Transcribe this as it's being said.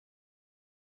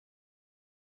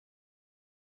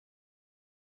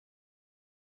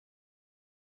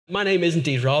My name is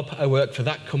indeed Rob. I work for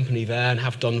that company there and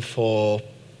have done for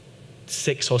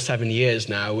 6 or 7 years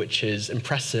now, which is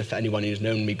impressive for anyone who's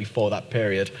known me before that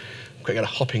period. I'm quite good at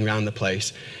hopping around the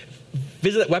place.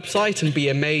 Visit that website and be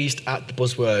amazed at the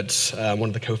buzzwords one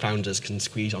of the co-founders can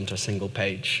squeeze onto a single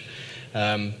page.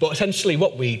 But essentially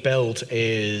what we build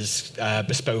is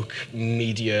bespoke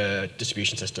media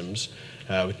distribution systems,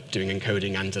 doing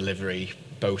encoding and delivery,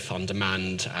 both on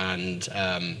demand and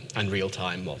real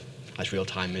time, well, as real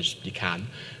time as you can,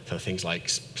 for things like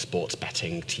sports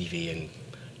betting, TV, and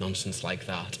nonsense like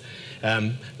that.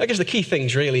 I guess the key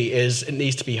things really is it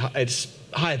needs to be it's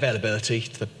high availability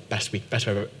to the best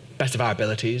of our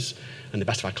abilities and the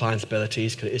best of our clients'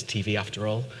 abilities, because it is TV after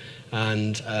all.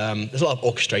 And there's a lot of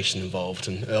orchestration involved,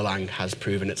 and Erlang has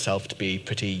proven itself to be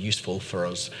pretty useful for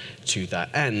us to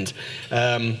that end.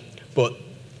 But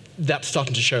that's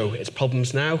starting to show its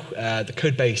problems now. The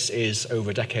code base is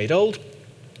over a decade old,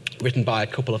 written by a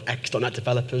couple of ex.NET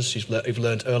developers who've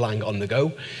learned Erlang on the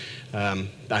go, and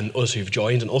others who've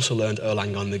joined and also learned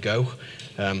Erlang on the go.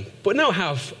 But now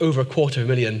have over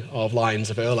 250,000 of lines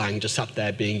of Erlang just sat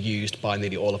there being used by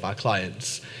nearly all of our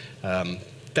clients.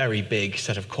 Very big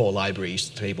set of core libraries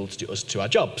to be able to do us to our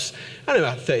jobs. And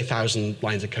about 30,000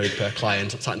 lines of code per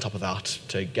client sat on top of that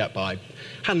to get by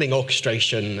handling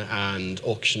orchestration and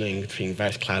auctioning between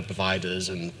various cloud providers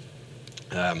and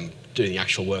doing the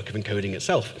actual work of encoding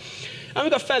itself. And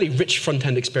we've got fairly rich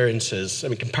front-end experiences, I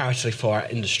mean, comparatively for our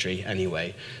industry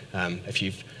anyway. If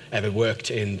you've ever worked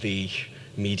in the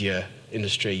media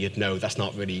industry, you'd know that's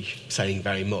not really saying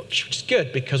very much, which is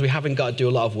good because we haven't got to do a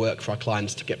lot of work for our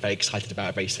clients to get very excited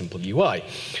about a very simple UI.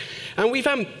 And we've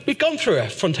gone through a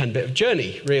front-end bit of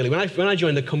journey, really. When I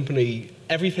joined the company,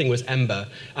 everything was Ember,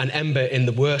 and Ember in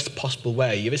the worst possible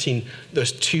way. You've ever seen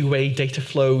those two-way data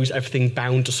flows, everything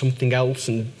bound to something else,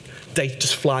 and data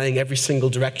just flying every single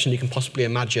direction you can possibly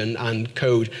imagine, and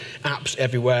code apps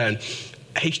everywhere, and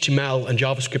HTML and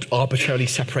JavaScript arbitrarily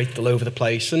separated all over the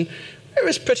place, and it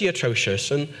was pretty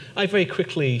atrocious. And I very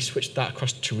quickly switched that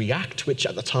across to React, which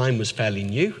at the time was fairly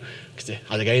new, because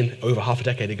again, over half a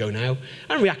decade ago now.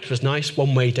 And React was nice,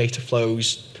 one-way data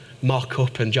flows,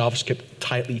 markup and JavaScript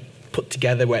tightly put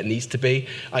together where it needs to be.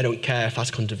 I don't care if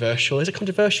that's controversial. Is it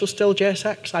controversial still,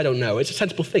 JSX? I don't know. It's a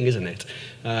sensible thing, isn't it?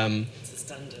 It's a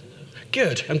standard now.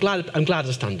 Good. I'm glad it's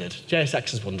a standard.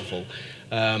 JSX is wonderful.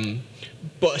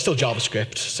 But it's still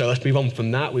JavaScript, so let's move on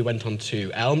from that. We went on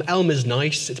to Elm. Elm is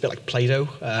nice. It's a bit like Play-Doh.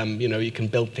 You know, you can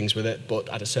build things with it, but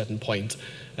at a certain point,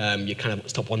 you kind of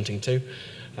stop wanting to.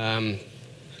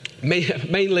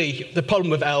 Mainly, the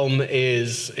problem with Elm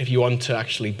is if you want to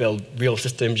actually build real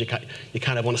systems, you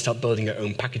kind of want to start building your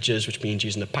own packages, which means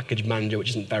using a package manager, which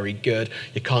isn't very good.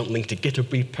 You can't link to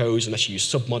GitHub repos unless you use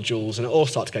submodules, and it all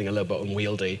starts getting a little bit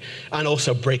unwieldy. And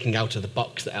also breaking out of the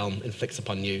box that Elm inflicts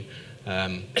upon you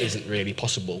isn't really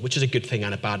possible, which is a good thing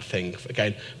and a bad thing.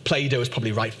 Again, Play-Doh was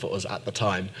probably right for us at the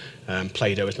time.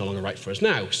 Play-Doh is no longer right for us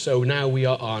now. So now we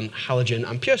are on Halogen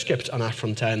and Purescript on our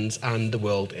front ends, and the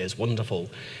world is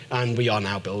wonderful. And we are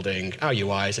now building our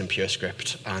UIs in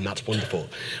Purescript, and that's wonderful.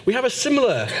 We have a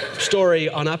similar story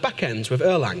on our back ends with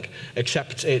Erlang,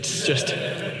 except it's just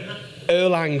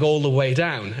Erlang all the way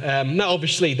down. Now,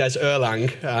 obviously, there's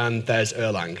Erlang and there's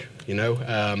Erlang. You know,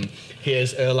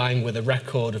 here's Erlang with a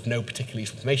record of no particular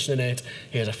useful information in it.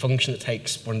 Here's a function that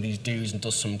takes one of these do's and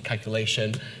does some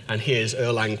calculation. And here's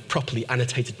Erlang properly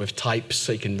annotated with types,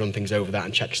 so you can run things over that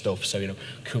and check stuff. So, you know,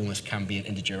 coolness can be an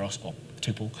integer or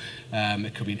tuple.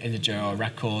 It could be an integer or a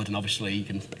record, and obviously you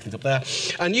can pick things up there.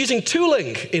 And using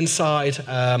tooling inside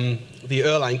the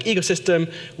Erlang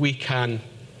ecosystem, we can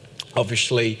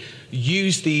obviously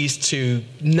use these to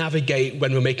navigate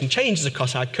when we're making changes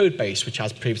across our code base, which,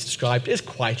 as previously described, is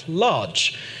quite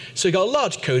large. So we've got a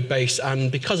large code base,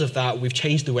 and because of that, we've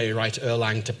changed the way we write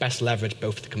Erlang to best leverage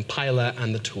both the compiler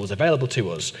and the tools available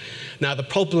to us. Now, the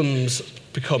problems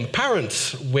become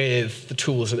apparent with the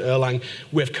tools in Erlang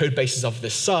with code bases of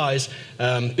this size.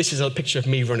 This is a picture of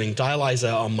me running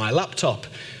dialyzer on my laptop.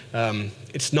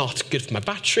 It's not good for my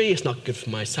battery, it's not good for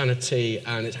my sanity,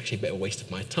 and it's actually a bit of a waste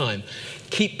of my time.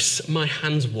 Keeps my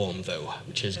hands warm, though,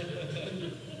 which is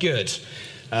good.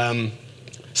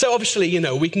 So obviously, you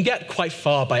know, we can get quite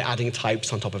far by adding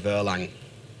types on top of Erlang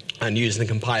and using the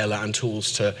compiler and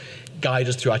tools to guide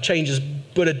us through our changes,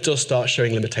 but it does start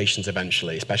showing limitations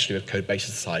eventually, especially with code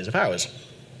bases the size of ours.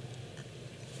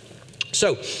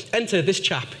 So enter this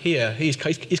chap here. He's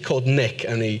called Nick,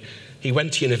 and he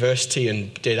went to university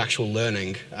and did actual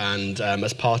learning, and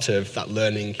as part of that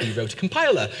learning, he wrote a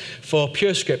compiler for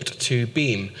Purescript to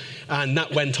Beam, and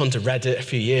that went onto Reddit a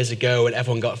few years ago, and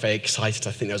everyone got very excited.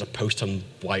 I think there was a post on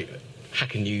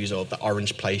Hacker News or the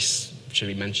Orange Place should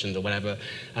be mentioned or whatever.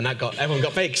 And that everyone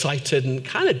got very excited and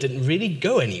kind of didn't really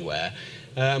go anywhere,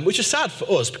 which is sad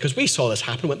for us because we saw this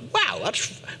happen and went, wow,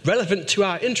 that's relevant to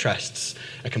our interests.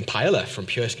 A compiler from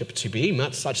Purescript to Beam,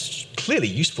 that's clearly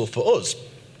useful for us.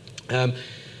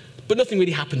 But nothing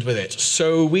really happened with it.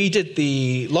 So we did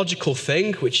the logical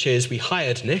thing, which is we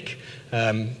hired Nick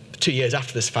 2 years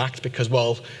after this fact because,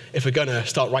 well, if we're going to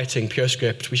start writing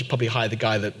Purescript, we should probably hire the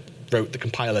guy that wrote the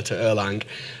compiler to Erlang.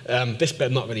 This bit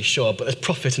I'm not really sure, but there's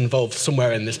profit involved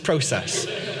somewhere in this process.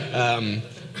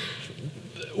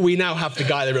 We now have the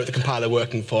guy that wrote the compiler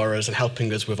working for us and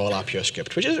helping us with all our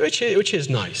Purescript, which is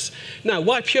nice. Now,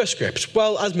 why Purescript?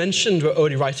 Well, as mentioned, we're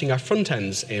already writing our front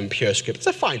ends in Purescript. It's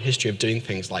a fine history of doing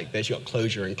things like this. You've got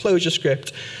Clojure and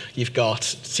ClojureScript. You've got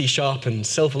C# and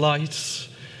Silverlight.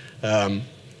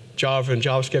 Java and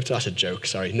JavaScript. That's a joke,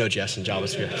 sorry. Node.js and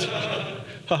JavaScript.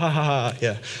 Ha ha ha ha,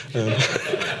 yeah.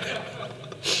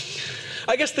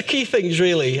 I guess the key things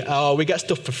really are we get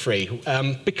stuff for free.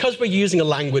 Because we're using a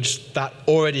language that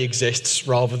already exists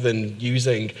rather than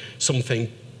using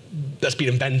something that's been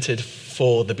invented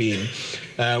for the Beam.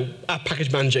 Our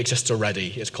package manager exists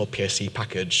already. It's called PSC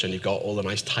package, and you've got all the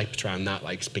nice types around that,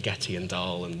 like spaghetti and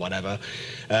dal and whatever.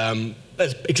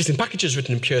 There's existing packages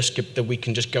written in Purescript that we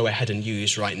can just go ahead and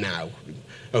use right now.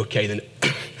 OK, then,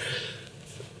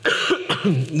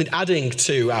 then adding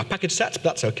to our package set, but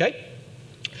that's OK.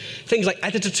 Things like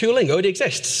editor tooling already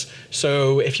exists.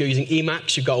 So if you're using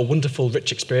Emacs, you've got a wonderful,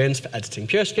 rich experience for editing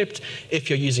Purescript. If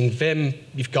you're using Vim,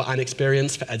 you've got an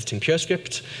experience for editing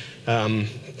Purescript.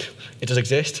 It does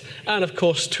exist. And of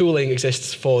course, tooling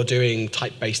exists for doing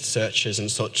type-based searches and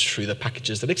such through the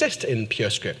packages that exist in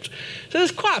Purescript. So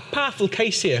there's quite a powerful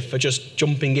case here for just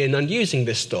jumping in and using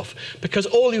this stuff, because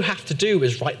all you have to do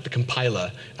is write the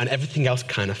compiler, and everything else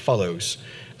kind of follows.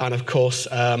 And of course,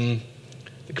 the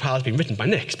compiler's been written by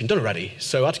Nick. It's been done already.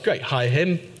 So that's great. Hire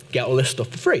him, get all this stuff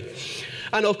for free.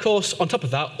 And of course, on top of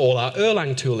that, all our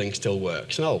Erlang tooling still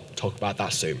works. And I'll talk about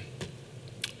that soon.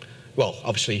 Well,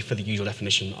 obviously, for the usual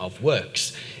definition of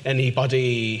works.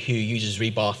 Anybody who uses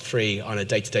Rebar 3 on a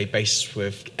day-to-day basis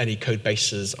with any code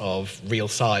bases of real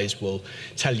size will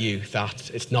tell you that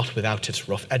it's not without its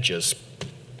rough edges.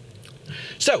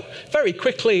 So, very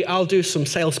quickly, I'll do some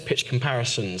sales pitch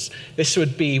comparisons. This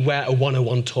would be where a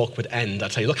 101 talk would end.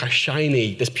 I'd say, look how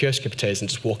shiny this Purescript is, and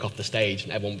just walk off the stage,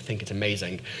 and everyone would think it's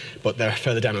amazing. But there are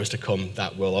further demos to come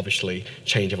that will obviously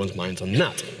change everyone's minds on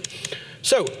that.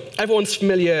 So, everyone's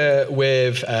familiar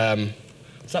with,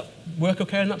 does that work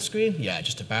okay on that screen? Yeah,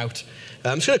 just about.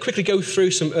 I'm just going to quickly go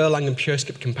through some Erlang and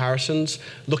Purescript comparisons,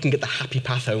 looking at the happy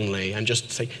path only, and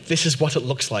just say, this is what it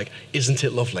looks like. Isn't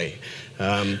it lovely?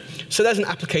 So there's an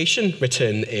application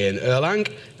written in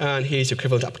Erlang, and here's the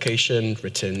equivalent application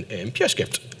written in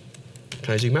Purescript.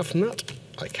 Can I zoom out from that?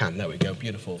 I can. There we go.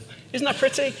 Beautiful. Isn't that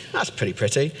pretty? That's pretty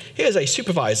pretty. Here's a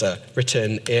supervisor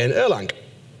written in Erlang.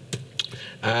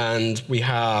 And we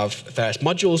have various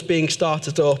modules being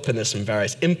started up, and there's some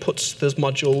various inputs to those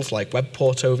modules, like web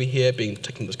port over here being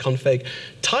taken as config.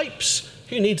 Types,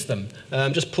 who needs them?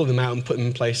 Just pull them out and put them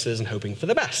in places and hoping for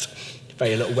the best.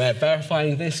 Very little way of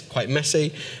verifying this, quite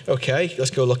messy. OK,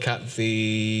 let's go look at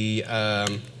the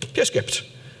Purescript.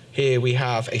 Here we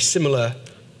have a similar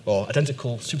or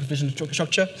identical supervision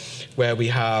structure, where we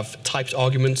have typed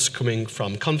arguments coming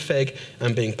from config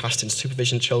and being passed into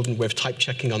supervision children with type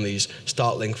checking on these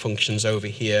startling functions over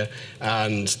here,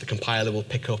 and the compiler will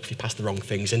pick up if you pass the wrong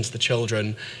things into the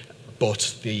children,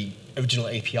 but the original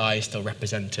API is still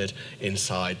represented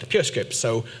inside the Purescript.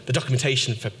 So the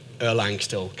documentation for Erlang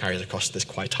still carries across this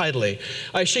quite tidily.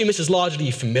 I assume this is largely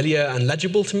familiar and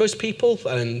legible to most people,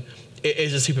 and it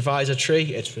is a supervisor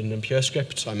tree. It's written in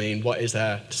Purescript. I mean, what is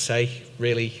there to say,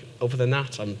 really, other than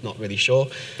that? I'm not really sure.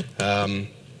 And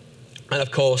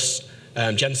of course,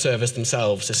 gen servers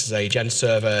themselves. This is a gen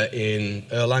server in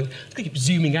Erlang. I keep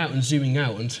zooming out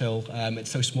until it's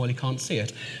so small you can't see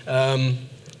it. Can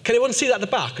anyone see that at the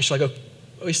back? Or should I go,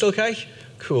 are you still OK?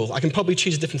 Cool. I can probably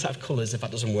choose a different set of colors if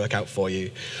that doesn't work out for you.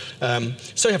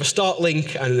 So you have a start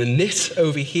link and an init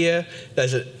over here.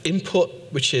 There's an input,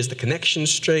 which is the connection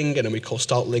string, and then we call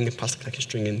start link and pass the connection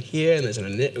string in here, and there's an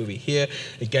init over here.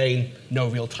 Again, no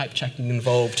real type checking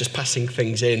involved, just passing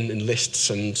things in lists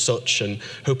and such, and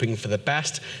hoping for the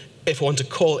best. If I want to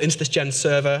call into this gen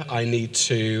server, I need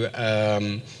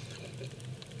to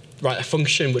write a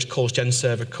function which calls gen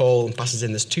server call and passes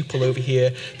in this tuple over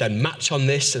here, then match on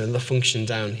this and another function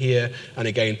down here, and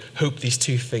again, hope these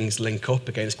two things link up.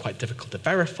 Again, it's quite difficult to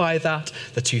verify that.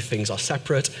 The two things are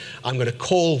separate. I'm going to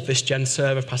call this gen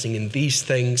server, passing in these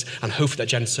things, and hope that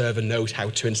gen server knows how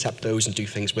to intercept those and do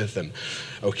things with them.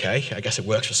 OK, I guess it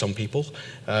works for some people.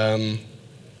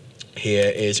 here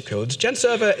is called gen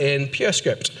server in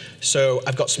Purescript. So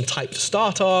I've got some typed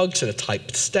start args and a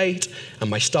typed state, and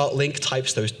my start link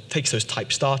takes those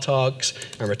typed start args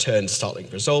and returns a start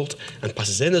link result and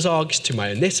passes in as args to my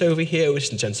init over here, which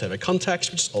is in gen server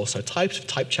context, which is also typed for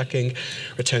type checking,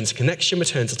 returns a connection,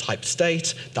 returns a typed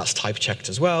state, that's type checked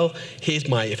as well. Here's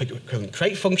my equivalent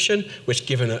create function, which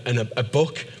given a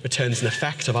book returns an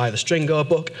effect of either string or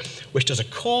book, which does a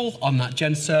call on that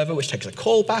gen server, which takes a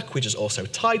callback, which is also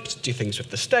typed, do things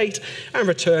with the state, and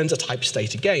returns a type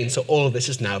state again. So all of this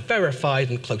is now verified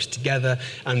and close together,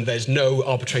 and there's no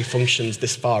arbitrary functions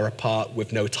this far apart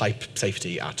with no type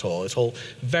safety at all. It's all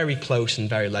very close and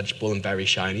very legible and very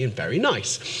shiny and very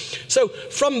nice. So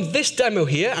from this demo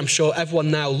here, I'm sure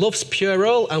everyone now loves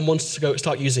Purerl and wants to go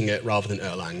start using it rather than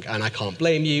Erlang, and I can't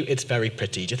blame you. It's very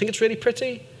pretty. Do you think it's really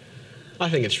pretty? I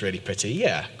think it's really pretty,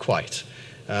 yeah, quite.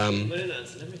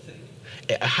 Monads and everything.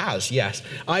 It has, yes.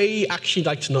 I actually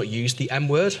like to not use the M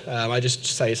word. I just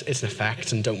say it's an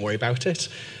effect and don't worry about it.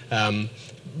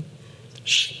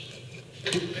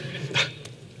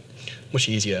 Much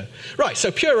easier. Right,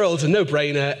 so Purerl is a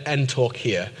no-brainer. End talk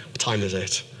here. What time is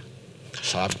it?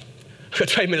 So I've got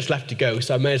 20 minutes left to go,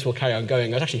 so I may as well carry on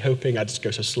going. I was actually hoping I'd just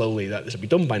go so slowly that this would be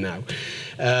done by now.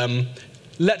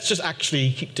 Let's just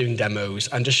actually keep doing demos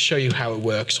and just show you how it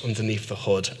works underneath the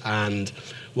hood, and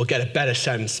we'll get a better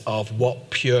sense of what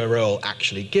Purerl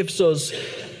actually gives us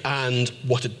and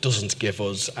what it doesn't give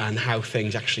us and how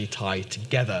things actually tie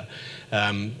together.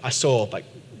 I saw like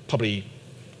probably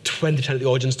 20% of the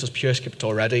audience does Purescript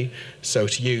already, so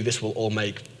to you this will all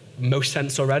make most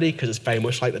sense already because it's very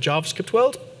much like the JavaScript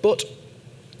world, but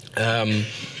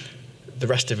the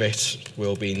rest of it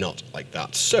will be not like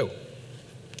that. So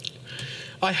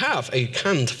I have a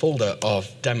canned folder of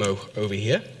demo over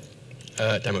here.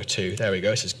 Demo 2, there we go,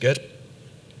 this is good.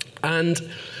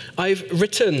 And I've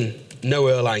written no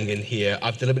Erlang in here.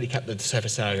 I've deliberately kept the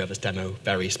surface area of this demo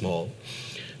very small.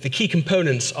 The key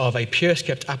components of a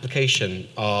Purescript application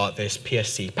are this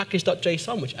PSC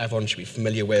package.json, which everyone should be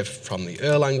familiar with from the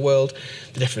Erlang world.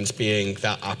 The difference being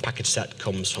that our package set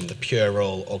comes from the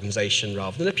Purerl organization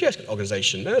rather than the Purescript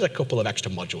organization. And there's a couple of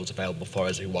extra modules available for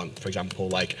us who want, for example,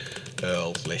 like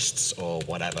Erl lists or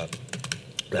whatever.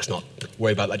 Let's not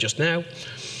worry about that just now.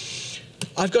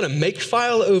 I've got a make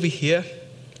file over here,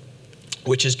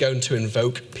 which is going to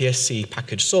invoke PSC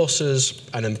package sources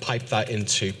and then pipe that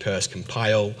into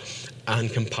PursCompile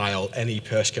and compile any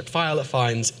Purescript file it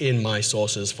finds in my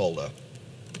sources folder.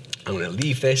 I'm going to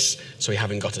leave this so we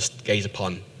haven't got to gaze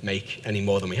upon make any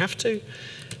more than we have to.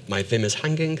 My Vim is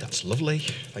hanging, that's lovely,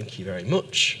 thank you very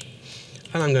much.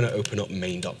 And I'm going to open up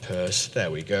main.purs,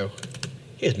 there we go.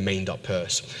 Here's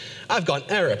main.purs. I've got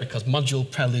an error because module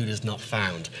prelude is not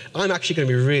found. I'm actually going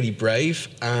to be really brave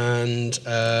and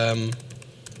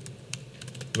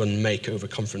run make over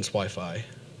conference Wi-Fi.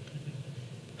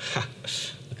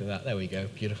 Look at that, there we go,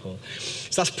 beautiful.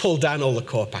 So that's pulled down all the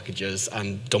core packages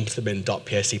and dumped them in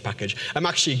 .psc package. I'm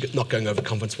actually not going over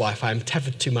conference Wi-Fi, I'm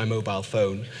tethered to my mobile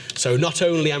phone. So not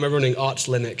only am I running Arch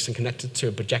Linux and connected to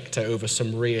a projector over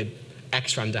some weird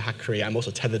X-Random hackery, I'm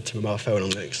also tethered to my mobile phone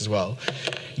on Linux as well.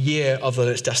 Yeah, other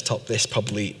than its desktop, this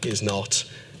probably is not,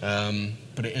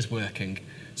 but it is working.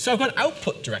 So I've got an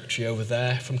output directory over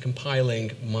there from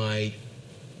compiling my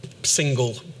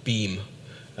single beam.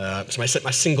 So my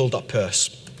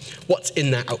single.purs. What's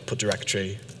in that output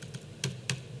directory?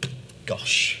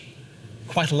 Gosh,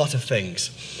 quite a lot of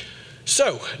things.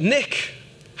 So Nick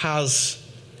has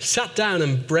sat down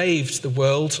and braved the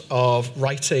world of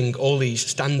writing all these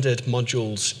standard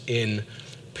modules in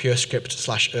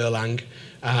Purescript/Erlang.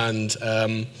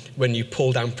 And when you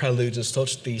pull down preludes and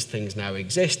such, these things now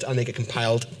exist, and they get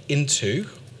compiled into.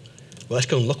 Well, let's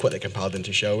go and look what they compiled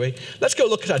into, shall we? Let's go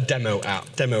look at our demo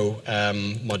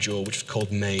module, which is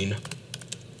called main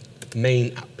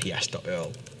at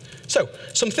ps.erl. So,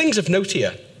 some things of note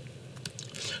here.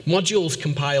 Modules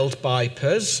compiled by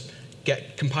Purs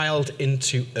get compiled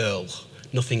into Erl,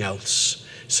 nothing else.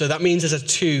 So that means there's a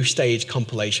two-stage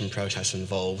compilation process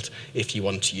involved if you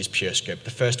want to use Purescript.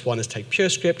 The first one is take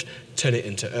Purescript, turn it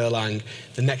into Erlang.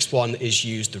 The next one is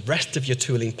use the rest of your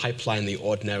tooling pipeline that you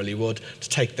ordinarily would to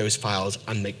take those files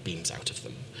and make beams out of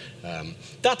them.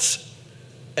 That's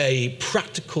a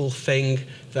practical thing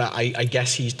that I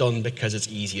guess he's done because it's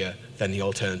easier than the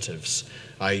alternatives.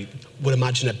 I would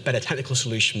imagine a better technical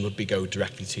solution would be go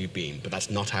directly to Beam, but that's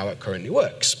not how it currently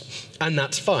works. And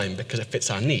that's fine because it fits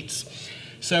our needs.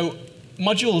 So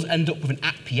modules end up with an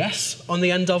 @ps on the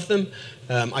end of them.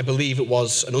 I believe it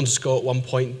was an underscore at one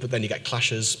point, but then you get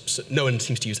clashes. So no one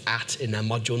seems to use @ in their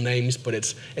module names, but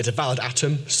it's a valid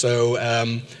atom, so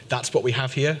that's what we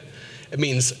have here. It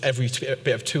means every bit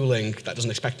of tooling that doesn't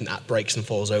expect an app breaks and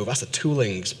falls over. That's the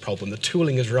tooling's problem. The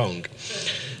tooling is wrong.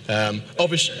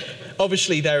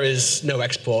 Obviously, there is no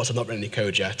export. I've not written any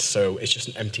code yet, so it's just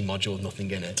an empty module with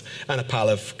nothing in it, and a pile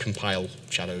of compile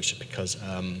shadows, just because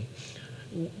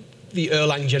the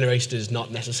Erlang generated is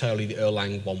not necessarily the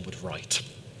Erlang one would write.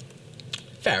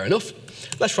 Fair enough.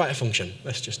 Let's write a function.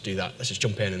 Let's just do that. Let's just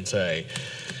jump in and say,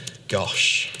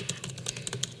 gosh.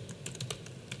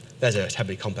 There's a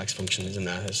heavily complex function, isn't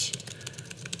there? There's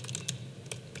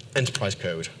enterprise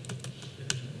code.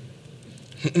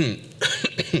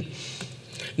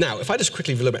 Now, if I just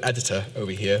quickly reload my editor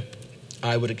over here,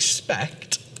 I would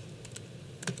expect...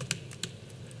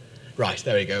 Right,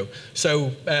 there we go.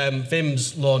 So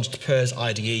Vim's launched Pur's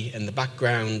IDE in the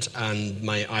background, and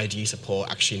my IDE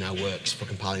support actually now works for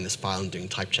compiling this file and doing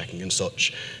type checking and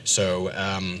such. So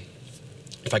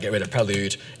if I get rid of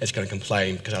Prelude, it's going to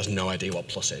complain because it has no idea what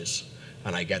plus is.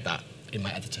 And I get that in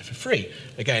my editor for free.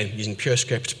 Again, using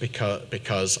Purescript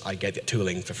because I get the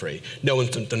tooling for free. No one's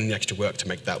done any extra work to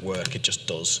make that work. It just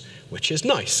does, which is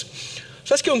nice.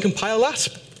 So let's go and compile that.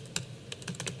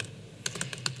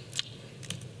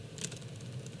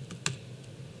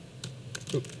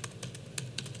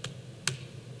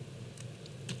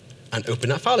 And open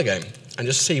that file again, and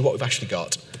just see what we've actually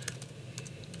got.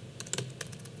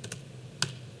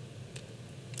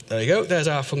 There you go, there's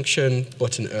our function,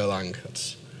 but in Erlang.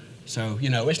 So, you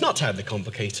know, it's not terribly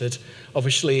complicated.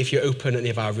 Obviously, if you open any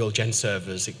of our real gen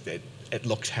servers, it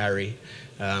looks hairy.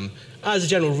 As a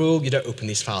general rule, you don't open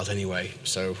these files anyway,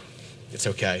 so it's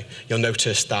okay. You'll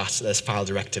notice that there's file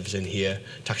directives in here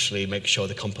to actually make sure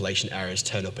the compilation errors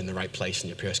turn up in the right place in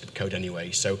your Purescript code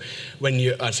anyway. So when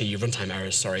your runtime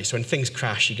errors, sorry. So when things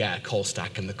crash, you get a call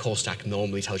stack, and the call stack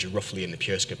normally tells you roughly in the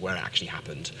Purescript where it actually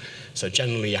happened. So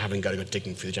generally, you haven't got to go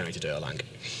digging through the generated Erlang.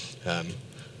 I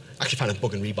actually found a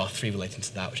bug in rebar 3 relating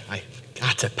to that, which I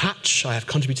had to patch. I have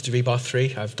contributed to rebar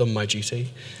 3. I've done my duty,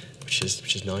 which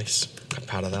is nice. I'm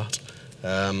proud of that.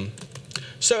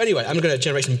 So anyway, I'm going to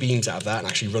generate some beams out of that and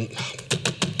actually run.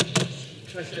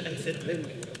 Try to exit Vim.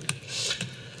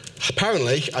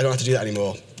 Apparently, I don't have to do that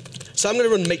anymore. So I'm going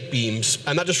to run make beams,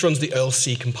 and that just runs the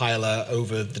EarlC compiler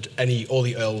over all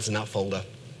the Earls in that folder,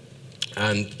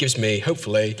 and gives me,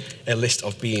 hopefully, a list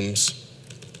of beams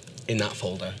in that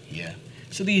folder here.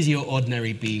 So these are your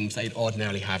ordinary beams that you'd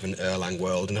ordinarily have in Erlang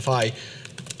world, and if I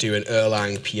do an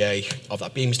Erlang PA of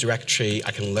that beams directory,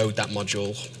 I can load that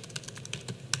module.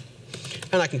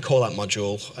 And I can call that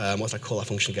module, what's I call that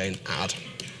function again? Add.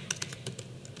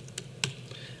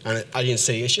 And as you can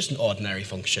see, it's just an ordinary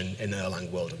function in the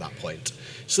Erlang world at that point.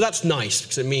 So that's nice,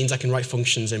 because it means I can write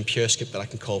functions in Purescript that I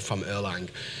can call from Erlang.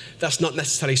 That's not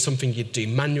necessarily something you'd do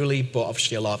manually, but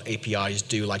obviously a lot of APIs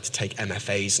do like to take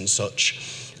MFAs and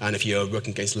such. And if you're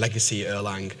working against legacy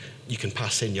Erlang, you can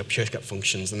pass in your Purescript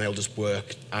functions, and they'll just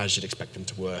work as you'd expect them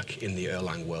to work in the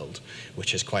Erlang world,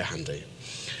 which is quite handy.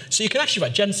 So you can actually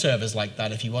write gen servers like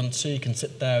that if you want to. You can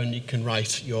sit there and you can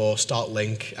write your start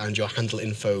link and your handle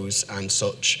infos and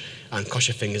such, and cross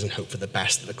your fingers and hope for the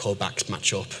best that the callbacks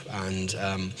match up. And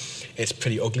it's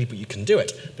pretty ugly, but you can do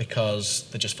it because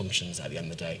they're just functions at the end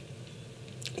of the day,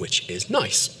 which is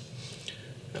nice.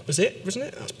 That was it, wasn't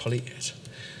it? That's probably it.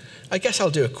 I guess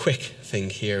I'll do a quick thing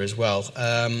here as well.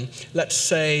 Let's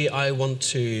say I want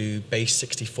to base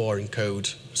 64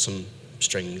 encode some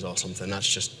strings or something. That's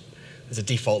just, there's a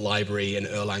default library in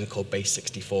Erlang called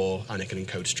base64, and it can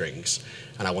encode strings.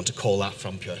 And I want to call that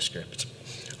from Purescript.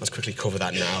 Let's quickly cover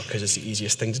that now, because it's the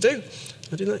easiest thing to do.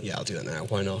 I'll do that? Yeah, I'll do that now.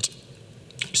 Why not?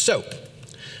 So,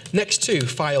 next to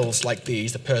files like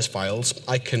these, the Purs files,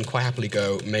 I can quite happily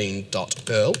go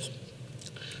main.erl.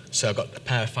 So I've got a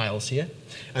pair of files here.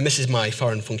 And this is my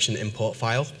foreign function import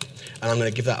file. And I'm going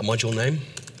to give that a module name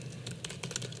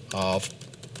of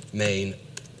main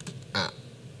at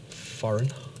foreign.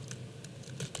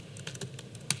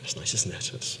 That's nice, isn't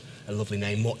it? It's a lovely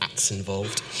name, more ats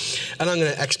involved. And I'm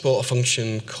going to export a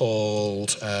function called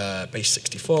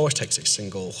base64, which takes a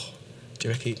single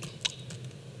directly.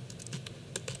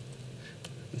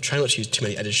 I'm trying not to use too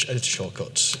many editor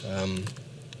shortcuts, because I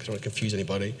don't want to confuse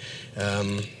anybody.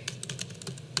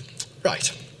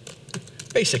 Right,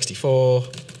 base64,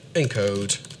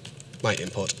 encode, my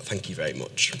import, thank you very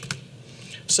much.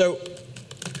 So,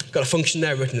 I've got a function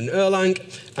there written in Erlang,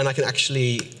 and I can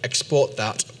actually export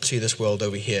that to this world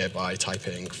over here by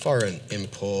typing foreign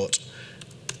import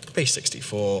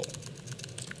base64.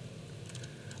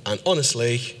 And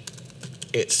honestly,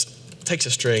 it takes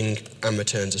a string and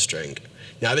returns a string.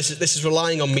 Now, this is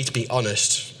relying on me to be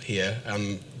honest here.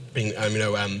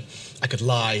 I could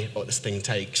lie what this thing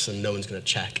takes, and no one's going to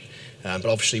check. But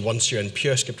obviously, once you're in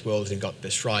Purescript world and you've got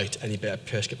this right, any bit of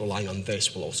Purescript relying on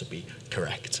this will also be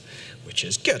correct, which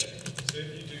is good. So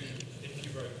if you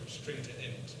wrote string to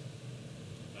int,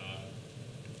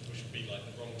 which would be like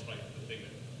the wrong type of the thing.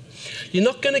 You're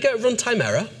not going to get a runtime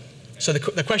error. So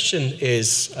the question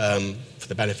is, for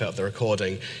the benefit of the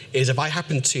recording, is if I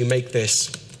happen to make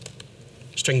this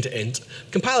string to int,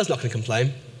 the compiler's not going to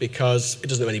complain because it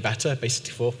doesn't know any better, base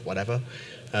 64, whatever.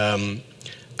 And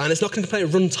it's not going to complain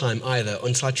at runtime either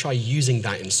until I try using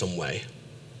that in some way.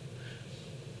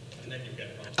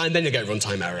 And then you'll get a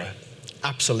runtime error.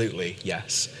 Absolutely,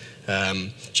 yes.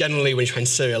 Generally, when you try and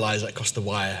serialize it across the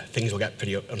wire, things will get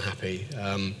pretty unhappy.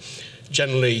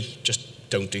 Generally, just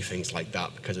don't do things like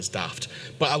that because it's daft.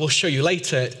 But I will show you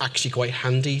later, it's actually quite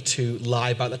handy to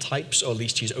lie about the types, or at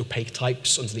least use opaque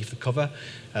types underneath the cover.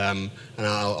 And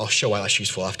I'll show why that's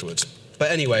useful afterwards.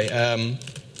 But anyway,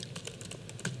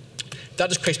 that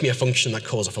just creates me a function that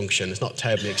calls a function. It's not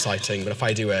terribly exciting, but if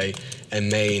I do a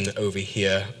main over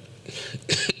here,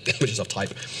 which is of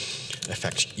type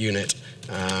effect unit,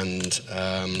 and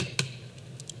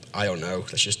I don't know,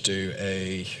 let's just do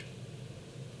a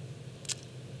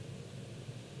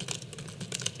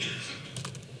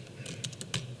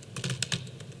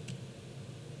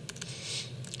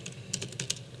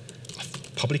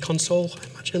probably console, I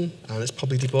imagine, and it's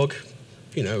probably debug.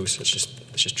 Who knows? Let's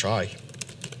just try.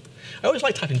 I always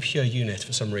like typing pure unit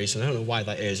for some reason. I don't know why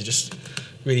that is. It just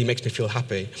really makes me feel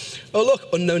happy. Oh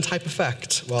look, unknown type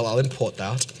effect. Well, I'll import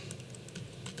that.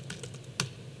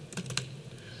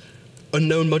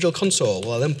 Unknown module console.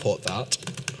 Well, I'll import that.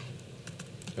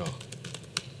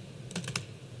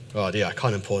 Oh dear, I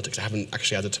can't import it because I haven't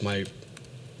actually added to my.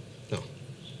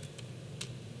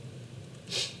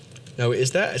 No, it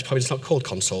is there. It's probably just not called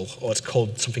console, or it's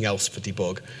called something else for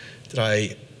debug.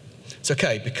 It's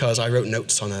okay because I wrote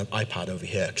notes on an iPad over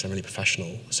here because I'm really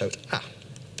professional. So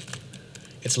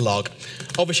it's log.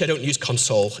 Obviously, I don't use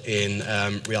console in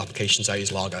real applications. I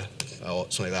use logger or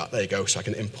something like that. There you go. So I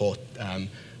can import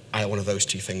either one of those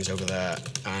two things over there,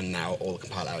 and now all the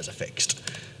compile errors are fixed.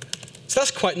 So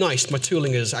that's quite nice. My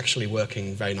tooling is actually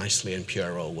working very nicely in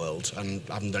Purerl world, and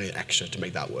I haven't done any extra to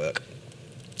make that work,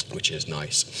 which is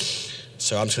nice.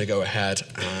 So I'm just going to go ahead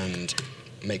and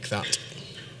make that.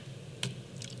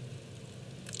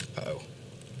 Uh-oh.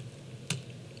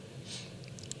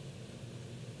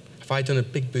 Have I done a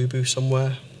big boo-boo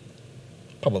somewhere?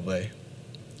 Probably.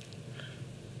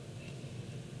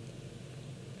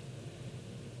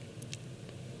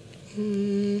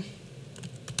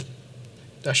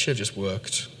 That should have just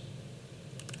worked.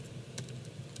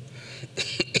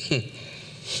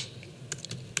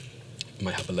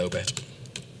 Might have a low bit.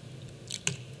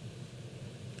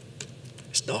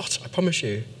 It's not, I promise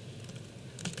you.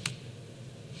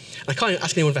 I can't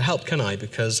ask anyone for help, can I?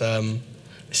 Because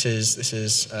this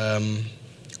is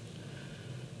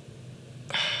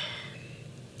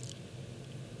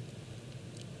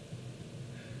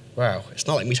wow, it's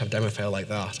not like me to have demo fail like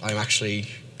that. I'm actually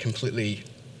completely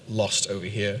lost over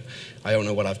here. I don't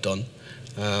know what I've done.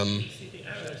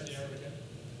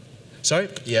 Sorry?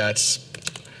 Yeah, it's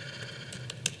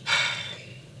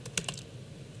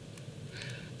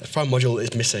the file module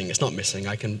is missing. It's not missing.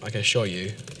 I can assure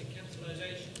you.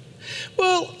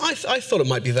 Well, I thought it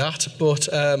might be that, but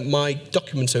my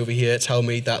documents over here tell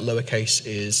me that lowercase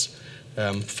is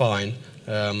fine.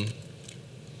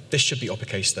 This should be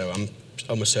uppercase, though. I'm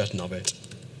almost certain of it.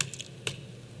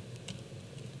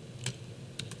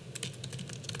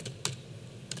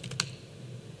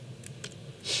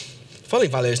 Filing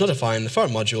value is not defined. The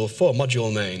foreign module for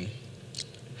module main.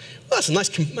 Well, that's a nice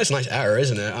error,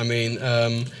 isn't it? I mean,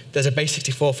 there's a base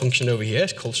 64 function over here.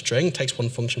 It's called string. It takes one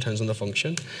function, turns another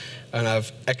function, and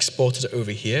I've exported it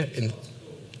over here in.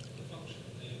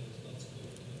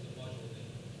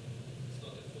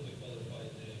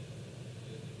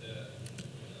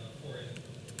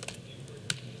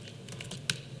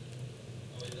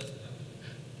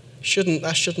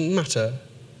 That shouldn't matter.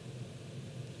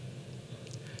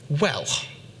 Well. Is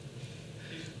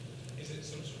it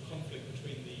some sort of conflict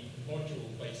between the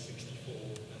module base 64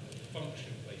 and the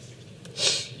function base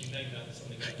 64? Can you name that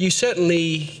something else? You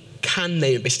certainly can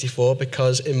name it base 64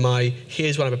 because in my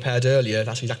here's what I prepared earlier,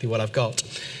 that's exactly what I've got.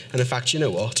 And in fact, you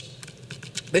know what?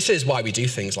 This is why we do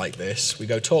things like this. We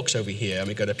go talks over here and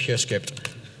we go to Purescript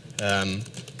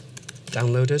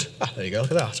downloaded. Ah, there you go,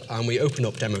 look at that. And we open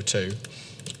up demo 2.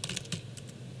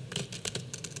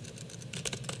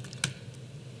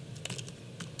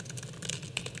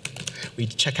 We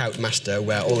check out master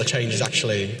where all the changes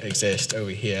actually exist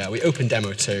over here. We open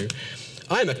demo 2.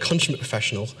 I'm a consummate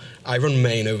professional. I run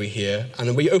main over here, and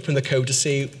then we open the code to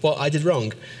see what I did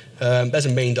wrong. There's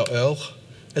a main.Erl.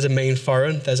 There's a main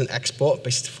foreign. There's an export,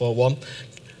 base64.1.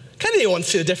 Can anyone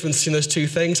see the difference in those two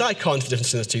things? I can't see the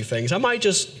difference in those two things. I might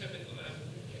just...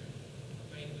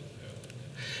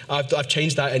 I've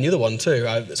changed that in the other one too.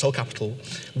 It's all capital.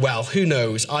 Well, who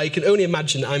knows? I can only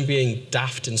imagine I'm being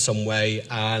daft in some way,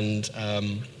 and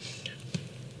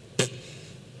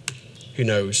who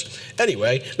knows?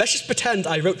 Anyway, let's just pretend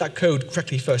I wrote that code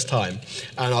correctly first time,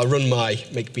 and I'll run my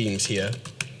make beans here.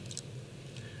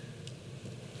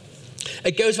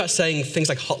 It goes without saying things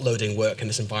like hot loading work in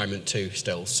this environment too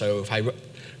still. So if I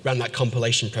ran that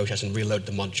compilation process and reload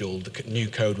the module, the new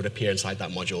code would appear inside that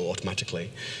module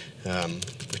automatically,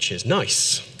 which is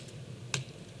nice.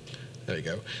 There we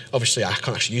go. Obviously, I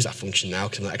can't actually use that function now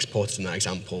because I'm not exported in that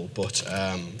example, but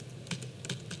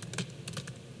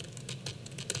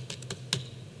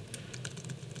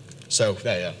so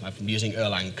there you go. I'm using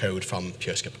Erlang code from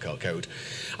Purescript code.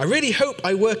 I really hope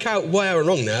I work out why I went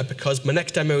wrong there, because my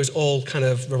next demos all kind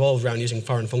of revolve around using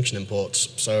foreign function imports.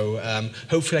 So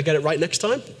hopefully I get it right next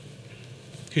time.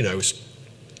 Who knows?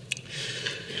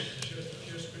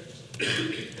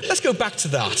 Let's go back to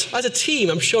that. As a team,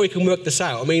 I'm sure we can work this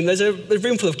out. I mean, there's a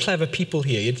room full of clever people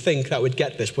here. You'd think that we'd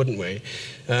get this, wouldn't we?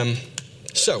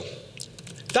 So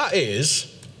that is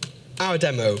our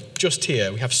demo just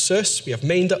here. We have sys, we have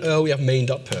main.Erl, we have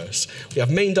main.pers. We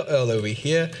have main.Erl over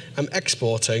here. I'm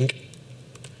exporting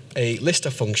a list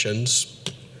of functions,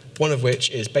 one of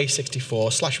which is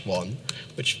base64/1,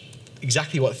 which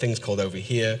exactly what the thing's called over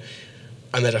here.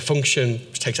 And then a function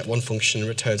which takes that one function and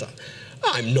returns.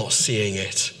 I'm not seeing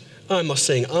it. I'm not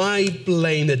seeing. I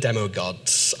blame the demo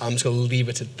gods. I'm just going to leave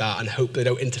it at that and hope they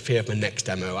don't interfere with my next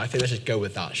demo. I think let's just go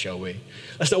with that, shall we?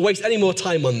 Let's not waste any more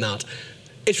time on that.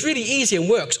 It's really easy and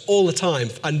works all the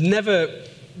time, and never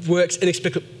works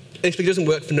inexplicably. It doesn't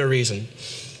work for no reason.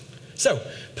 So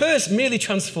pers merely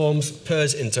transforms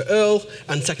pers into Erl,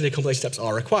 and secondary compilation steps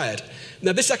are required.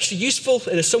 Now this is actually useful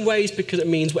in some ways because it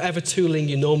means whatever tooling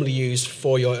you normally use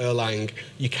for your Erlang,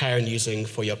 you carry on using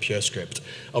for your Purescript.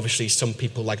 Obviously, some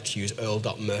people like to use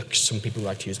Erl.murk, some people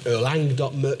like to use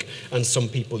Erlang.murk, and some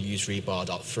people use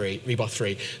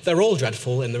Rebar3. They're all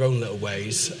dreadful in their own little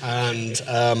ways, and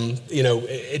you know,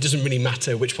 it doesn't really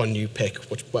matter which one you pick,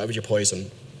 whatever's your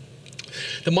poison.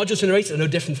 The module generators are no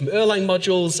different from Erlang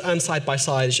modules, and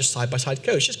side-by-side is just side-by-side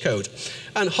code. It's just code.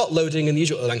 And hot loading and the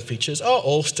usual Erlang features are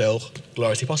all still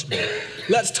gloriously possible.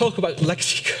 Let's talk about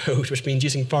legacy code, which means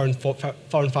using foreign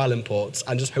file imports,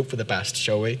 and just hope for the best,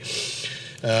 shall we?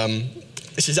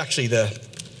 This is actually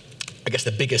I guess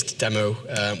the biggest demo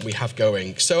we have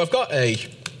going. So I've got a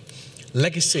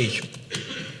legacy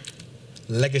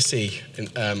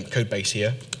code base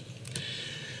here.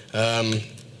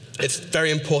 It's very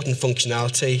important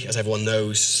functionality. As everyone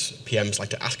knows, PMs like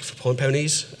to ask for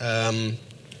ponies.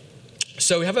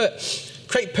 So we have a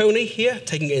create pony here,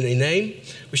 taking in a name,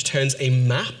 which turns a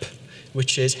map,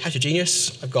 which is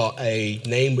heterogeneous. I've got a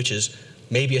name, which is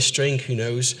maybe a string, who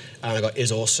knows, and I've got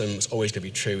is awesome. It's always going to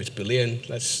be true. It's Boolean.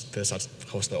 Of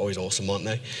course, they're always awesome, aren't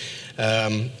they?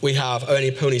 We have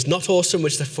only ponies not awesome,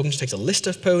 which is the function takes a list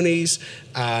of ponies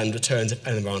and returns if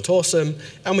any of them aren't awesome.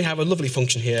 And we have a lovely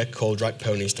function here called write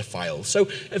ponies to files. So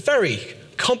a very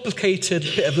complicated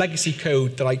bit of legacy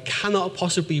code that I cannot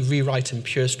possibly rewrite in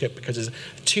Purescript because it's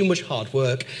too much hard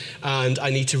work, and I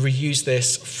need to reuse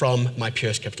this from my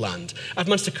Purescript land. I've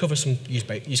managed to cover some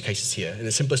use cases here in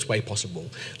the simplest way possible.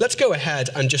 Let's go ahead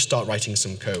and just start writing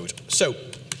some code. So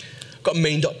I've got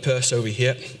main.pers over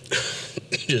here.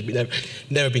 Just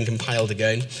never been compiled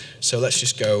again. So let's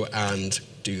just go and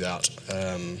do that.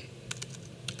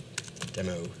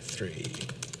 Demo 3.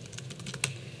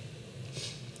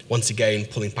 Once again,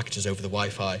 pulling packages over the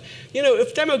Wi-Fi. You know,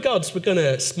 if demo gods were going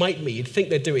to smite me, you'd think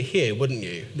they'd do it here, wouldn't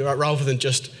you? Rather than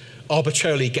just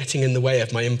arbitrarily getting in the way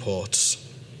of my imports.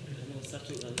 More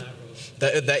subtle than that,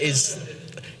 Rob.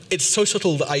 It's so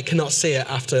subtle that I cannot see it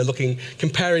after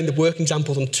comparing the working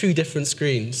examples on two different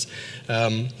screens.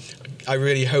 I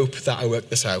really hope that I work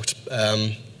this out.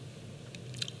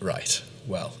 Right,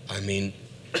 well, I mean,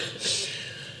 I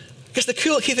guess the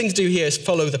key thing to do here is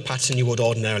follow the pattern you would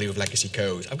ordinarily with legacy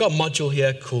code. I've got a module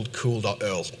here called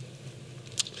cool.erl.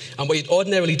 And what you'd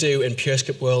ordinarily do in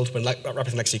Purescript world when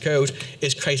wrapping legacy code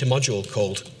is create a module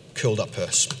called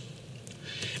cool.pers.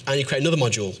 And you create another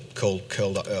module called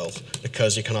curl.erl,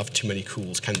 because you can't have too many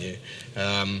cools, can you?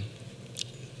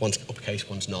 One's uppercase,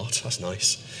 one's not. That's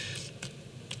nice.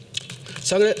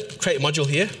 So I'm going to create a module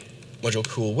here, module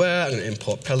cool where. I'm going to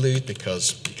import prelude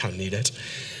because you kind of need it.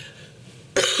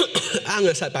 I'm going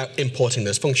to set about importing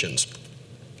those functions.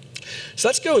 So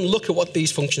let's go and look at what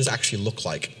these functions actually look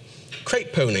like.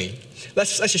 Create pony.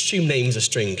 Let's assume name's a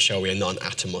string, shall we, and not an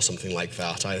atom or something like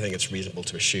that. I think it's reasonable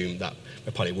to assume that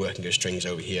we're probably working with strings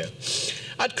over here.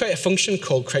 I'd create a function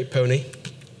called create pony,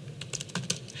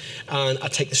 and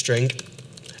I'd take the string,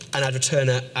 and I'd return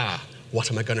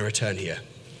what am I going to return here?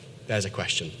 There's a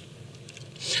question.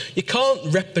 You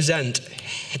can't represent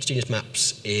heterogeneous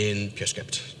maps in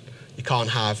Purescript. You can't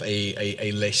have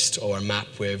a list or a map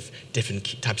with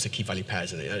different types of key value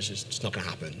pairs in it. It's just not going to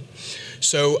happen.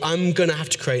 So I'm going to have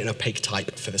to create an opaque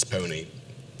type for this pony.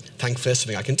 First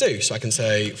thing I can do. So I can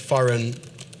say foreign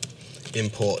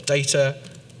import data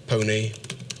pony,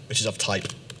 which is of type.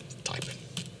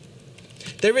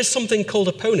 There is something called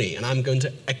a pony, and I'm going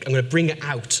to bring it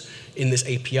out in this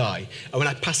API. And when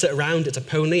I pass it around, it's a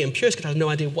pony, and Purescript has no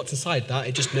idea what's inside that.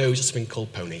 It just knows it's something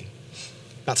called pony.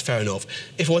 That's fair enough.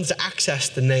 If I wanted to access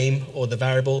the name or the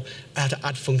variable, I had to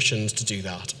add functions to do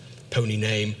that. Pony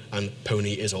name and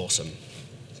pony is awesome.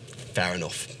 Fair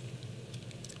enough.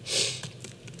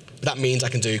 But that means I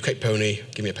can do create pony,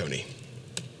 give me a pony.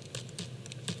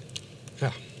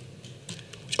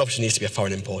 Which obviously needs to be a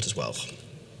foreign import as well.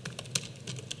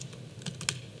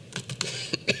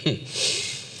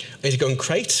 I need to go and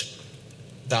create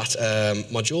that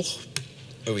module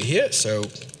over here. So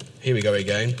here we go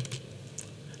again.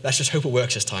 Let's just hope it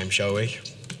works this time, shall we?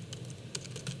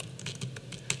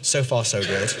 So far, so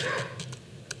good.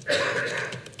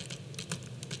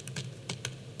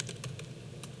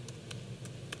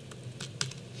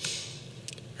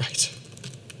 Right.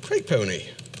 Create pony.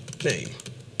 Name.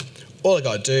 All I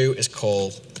got to do is call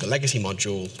the legacy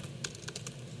module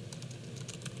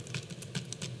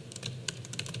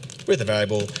with a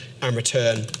variable and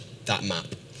return that map.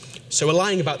 So we're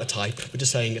lying about the type. We're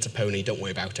just saying it's a pony, don't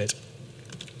worry about it.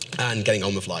 And getting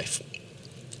on with life.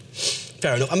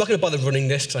 Fair enough. I'm not going to bother running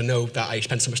this because I know that I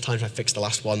spent so much time trying to fix the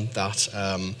last one that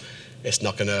it's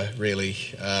not going to really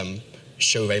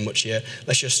show very much here.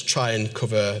 Let's just try and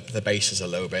cover the bases a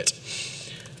little bit.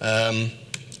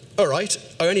 All right.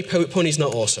 Are any ponies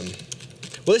not awesome?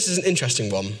 Well, this is an interesting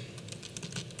one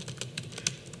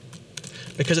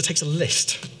because it takes a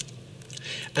list.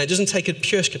 And it doesn't take a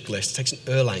Purescript list, it takes an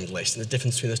Erlang list, and the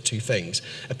difference between those two things.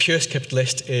 A Purescript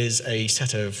list is a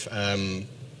set of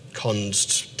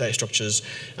const data structures,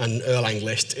 and an Erlang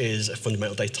list is a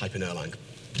fundamental data type in Erlang.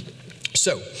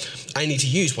 So I need to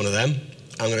use one of them.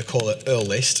 I'm going to call it Erl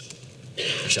list.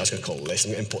 Actually, I was going to call it list.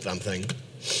 I'm going to import the damn thing.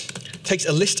 Takes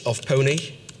a list of pony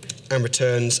and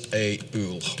returns a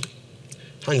bool.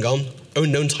 Hang on,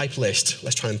 unknown type list.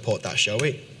 Let's try and import that, shall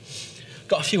we?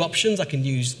 Got a few options. I can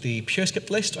use the Purescript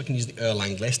list, or I can use the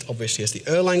Erlang list. Obviously, it's the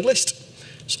Erlang list.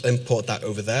 So import that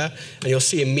over there. And you'll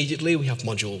see immediately we have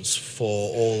modules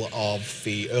for all of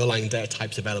the Erlang data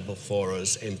types available for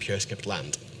us in Purescript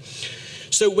land.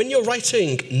 So when you're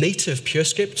writing native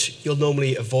Purescript, you'll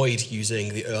normally avoid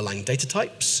using the Erlang data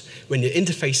types. When you're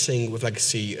interfacing with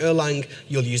legacy Erlang,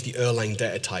 you'll use the Erlang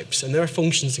data types. And there are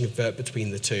functions to convert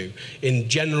between the two. In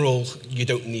general, you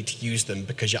don't need to use them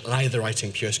because you're either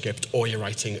writing Purescript or you're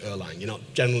writing Erlang. You're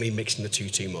not generally mixing the two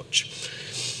too much.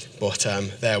 But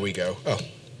there we go. Oh,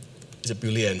 is it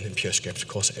Boolean in Purescript? Of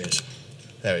course it is.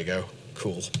 There we go.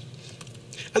 Cool.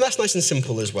 And that's nice and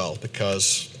simple as well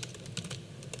because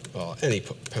any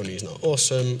pony is not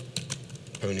awesome.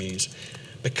 Ponies.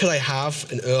 Because I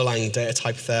have an Erlang data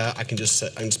type there, I can just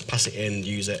pass it in,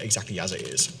 use it exactly as it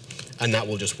is. And that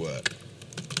will just work.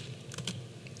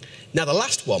 Now the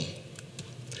last one's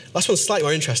slightly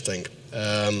more interesting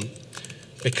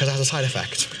because it has a side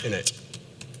effect in it.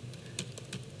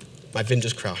 My Vim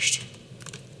just crashed.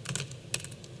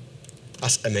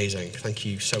 That's amazing. Thank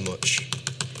you so much.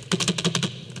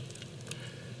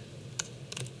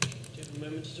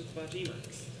 To talk about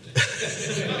Emacs.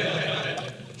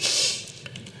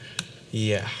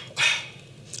 Yeah,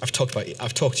 I've talked to you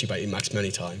about Emacs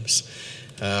many times.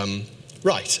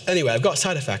 Right. Anyway, I've got a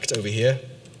side effect over here.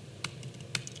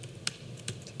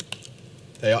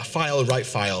 They are file, write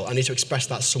file. I need to express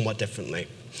that somewhat differently.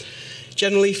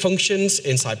 Generally, functions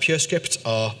inside Purescript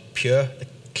are pure. The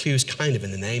clue's kind of in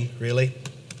the name, really.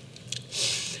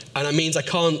 And that means I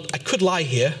could lie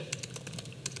here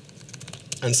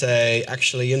and say,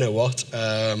 actually, you know what?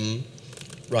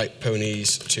 Write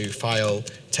ponies to file,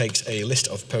 takes a list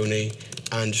of pony,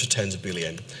 and just returns a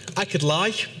Boolean. I could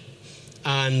lie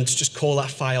and just call that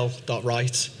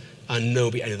file.write, and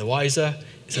nobody be any the wiser.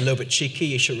 It's a little bit cheeky.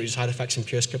 You shouldn't use side effects in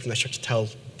Purescript unless you have to tell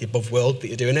the above world that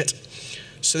you're doing it.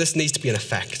 So this needs to be an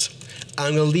effect. And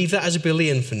I'm going to leave that as a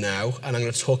Boolean for now, and I'm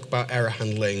going to talk about error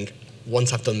handling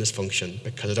once I've done this function,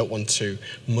 because I don't want to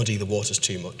muddy the waters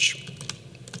too much.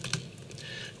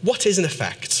 What is an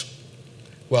effect?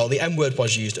 Well, the M word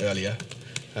was used earlier.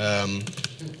 I'm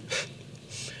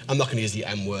not going to use the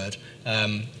M word.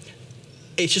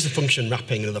 It's just a function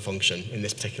wrapping another function in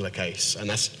this particular case, and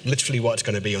that's literally what it's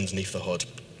going to be underneath the hood.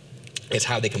 It's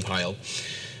how they compile.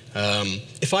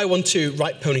 If I want to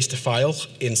write ponies to file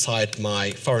inside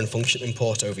my foreign function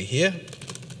import over here,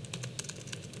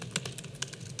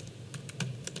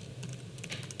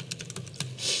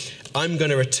 I'm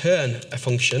going to return a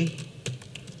function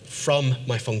from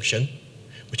my function,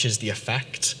 which is the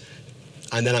effect,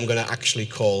 and then I'm going to actually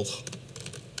call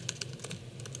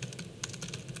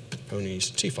ponies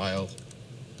to file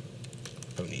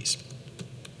ponies.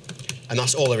 And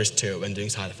that's all there is to it when doing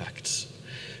side effects.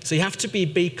 So you have to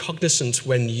be cognizant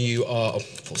when you are,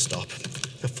 full stop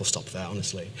there,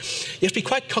 honestly. You have to be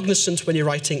quite cognizant when you're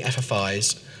writing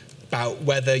FFIs about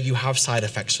whether you have side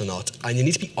effects or not, and you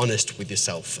need to be honest with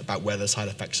yourself about whether side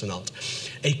effects or not.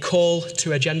 A call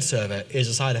to a gen server is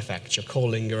a side effect. You're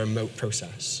calling a remote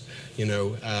process. You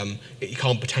know, you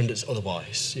can't pretend it's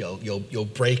otherwise. You'll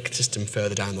break the system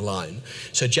further down the line.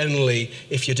 So generally,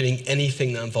 if you're doing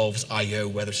anything that involves I/O,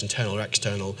 whether it's internal or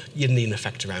external, you need an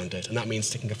effect around it, and that means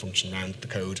sticking a function around the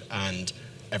code and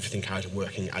everything carries on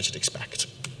working as you'd expect.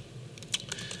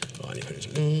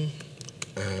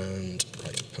 And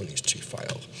write ponies to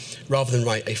file. Rather than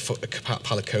write a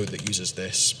pile of code that uses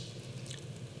this,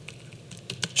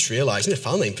 just realize I need a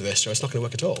file name for this, or it's not going to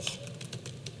work at all.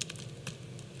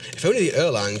 If only the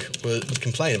Erlang would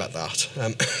complain about that.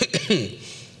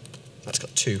 That's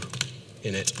got 2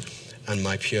 in it, and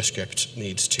my Purescript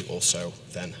needs to also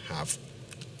then have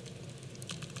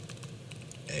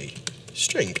a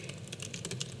string.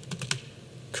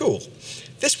 Cool.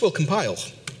 This will compile.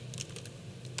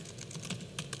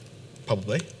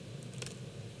 Probably.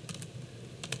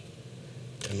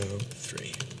 Demo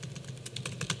 3.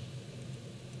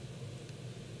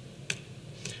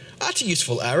 That's a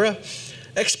useful error.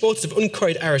 Exported of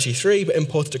unqueried arity 3, but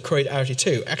imported of queried arity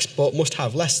 2. Export must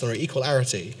have less than or equal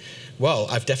arity. Well,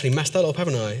 I've definitely messed that up,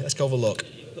 haven't I? Let's go have a look.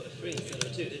 You put a 3 instead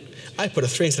of a 2, didn't you? I put a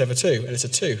 3 instead of a 2, and it's a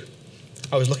 2.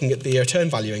 I was looking at the return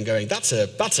value and going, that's a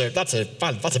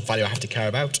value I have to care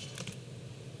about.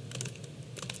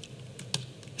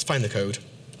 Let's find the code.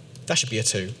 That should be a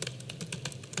 2.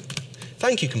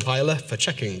 Thank you, compiler, for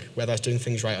checking whether I was doing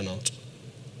things right or not.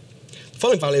 The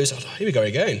following values, here we go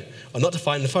again, are not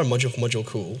defined in the foreign module for module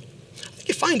cool. I think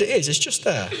you find it is, it's just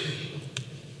there.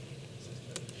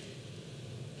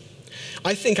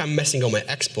 I think I'm messing on my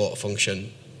export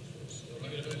function.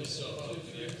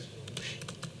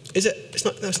 Is it? It's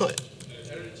not. No, it's not.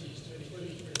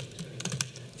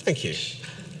 Thank you.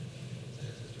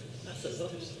 That's a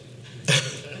lot.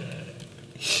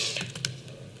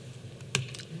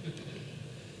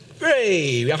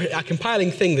 Hooray! We have a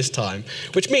compiling thing this time,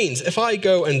 which means if I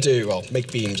go and do, well,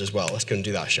 make beams as well. Let's go and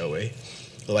do that, shall we?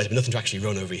 Otherwise, there's nothing to actually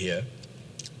run over here.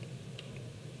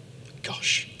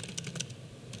 Gosh.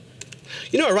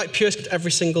 You know, I write Purescript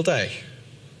every single day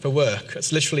for work.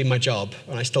 It's literally my job,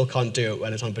 and I still can't do it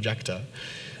when it's on projector.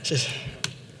 It's just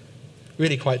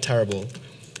really quite terrible.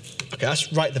 Okay,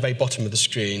 that's right at the very bottom of the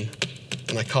screen,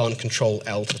 and I can't control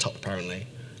L to the top, apparently.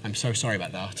 I'm so sorry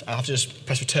about that. I'll have to just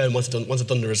press return once I've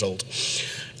done the result.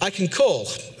 I can call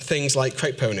things like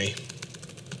create pony.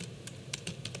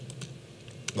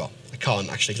 Well, I can't,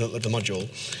 actually, because I don't load the module.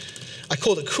 I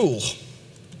called it cool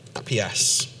at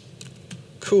PS.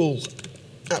 Cool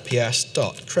at PS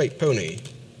dot create pony.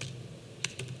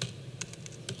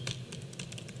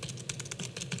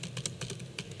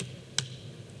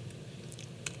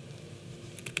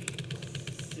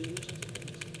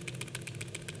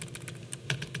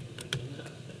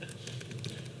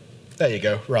 There you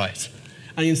go, right.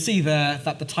 And you can see there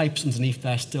that the types underneath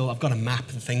there still, I've got a map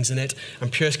of the things in it,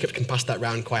 and Purescript can pass that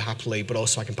around quite happily, but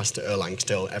also I can pass it to Erlang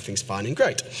still, everything's fine and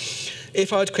great.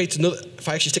 If I would create another, if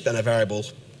I actually stick that in a variable,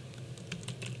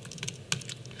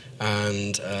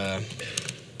 and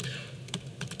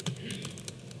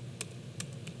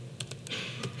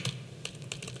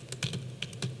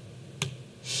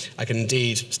I can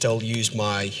indeed still use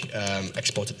my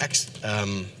exported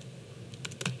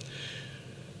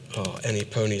any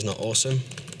pony's not awesome.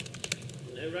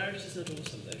 No, Rarity's not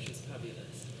awesome, though. She's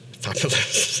fabulous.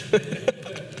 Fabulous.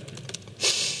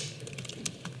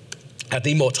 I'd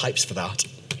need more types for that.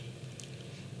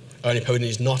 Any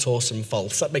pony's not awesome,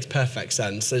 false. That makes perfect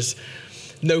sense. There's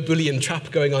no Boolean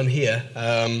trap going on here.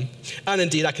 And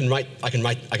indeed, I can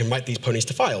write these ponies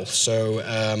to file. So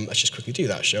let's just quickly do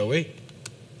that, shall we?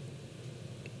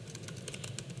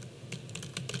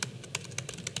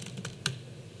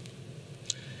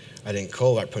 I didn't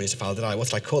call that ponies to file, did I? What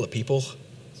did I call it, people?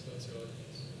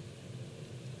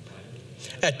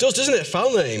 It does, doesn't it?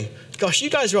 File name. Gosh,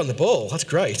 you guys are on the ball. That's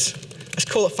great. Let's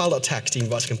call it file.txt, even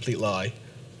though that's a complete lie.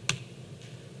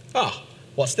 Ah,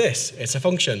 what's this? It's a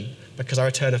function, because I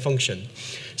return a function.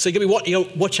 So you're going to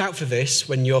watch out for this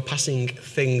when you're passing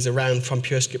things around from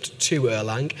Purescript to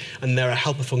Erlang, and there are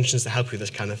helper functions that help you with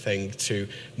this kind of thing to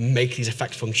make these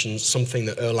effect functions something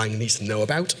that Erlang needs to know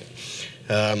about.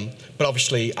 But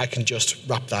obviously, I can just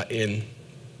wrap that in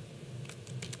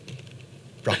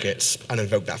brackets and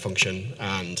invoke that function,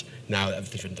 and now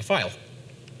everything's written to file.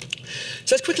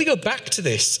 So let's quickly go back to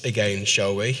this again,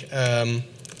 shall we? And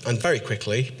very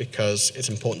quickly, because it's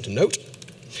important to note.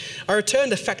 I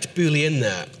returned effect boolean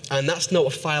there, and that's not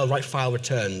what file write file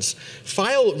returns.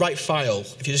 File write file,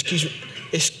 if you just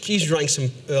excuse me writing some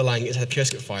Erlang inside a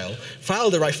Purescript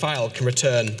file to write file can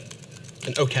return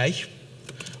an OK,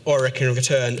 or it can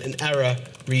return an error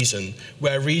reason,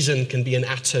 where reason can be an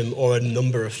atom or a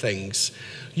number of things.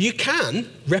 You can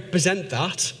represent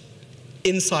that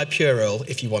inside Purerl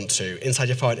if you want to, inside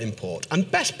your foreign import. And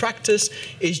best practice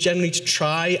is generally to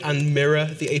try and mirror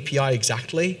the API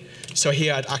exactly. So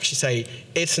here I'd actually say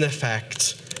it's an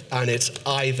effect, and it's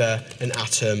either an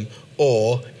atom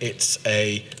or it's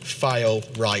a file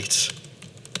write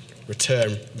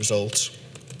return result.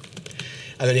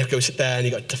 And then you have to go sit there and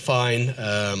you've got to define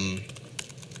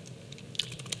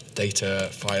data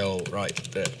file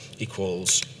write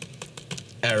equals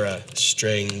error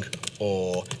string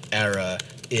or error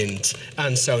int,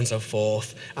 and so on and so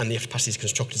forth. And you have to pass these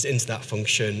constructors into that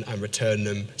function and return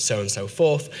them, so on and so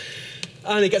forth.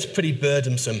 And it gets pretty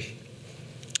burdensome.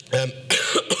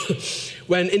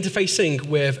 When interfacing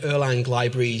with Erlang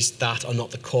libraries that are not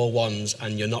the core ones,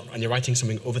 and you're writing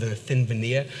something other than a thin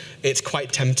veneer, it's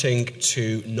quite tempting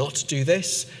to not do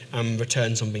this and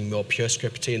return something more pure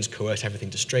scripty and convert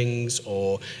everything to strings,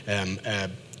 or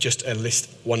just a list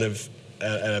one of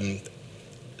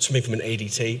something from an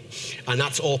ADT, and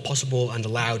that's all possible and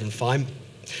allowed and fine.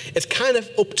 It's kind of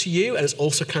up to you, and it's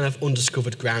also kind of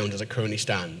undiscovered ground as it currently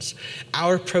stands.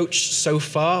 Our approach so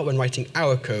far when writing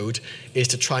our code is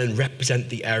to try and represent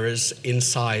the errors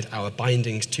inside our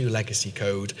bindings to legacy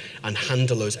code and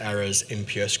handle those errors in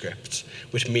Purescript,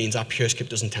 which means our Purescript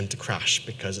doesn't tend to crash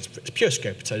because it's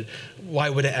Purescript. So why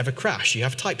would it ever crash? You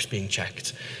have types being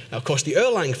checked. Now, of course, the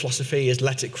Erlang philosophy is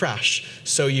let it crash,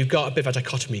 so you've got a bit of a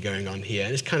dichotomy going on here,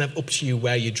 and it's kind of up to you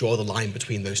where you draw the line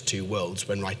between those two worlds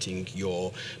when writing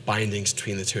your bindings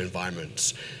between the two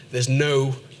environments. There's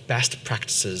no best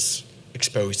practices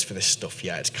exposed for this stuff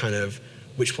yet. It's kind of,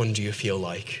 which one do you feel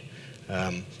like?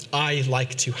 I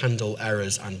like to handle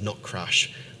errors and not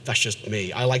crash. That's just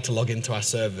me. I like to log into our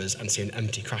servers and see an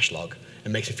empty crash log. It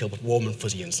makes me feel warm and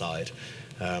fuzzy inside.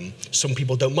 Some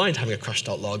people don't mind having a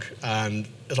crash.log, and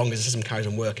as long as the system carries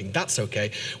on working, that's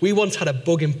okay. We once had a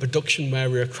bug in production where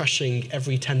we were crashing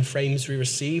every 10 frames we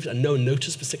received, and no one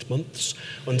noticed for 6 months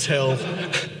until,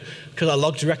 because our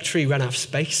log directory ran out of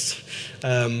space.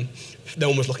 No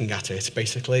one was looking at it,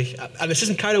 basically. And the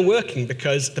system carried on working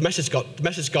because the message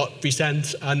got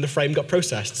resent and the frame got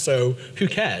processed, so who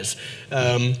cares?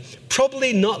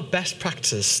 Probably not best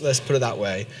practice, let's put it that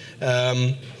way.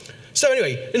 So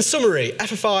anyway, in summary,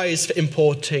 FFIs for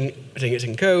importing it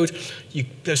in code.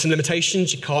 There's some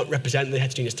limitations. You can't represent the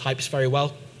heterogeneous types very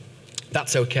well.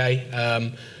 That's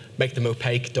okay. Make them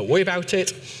opaque. Don't worry about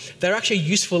it. They're actually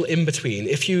useful in between.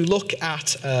 If you look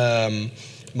at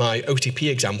my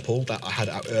OTP example that I had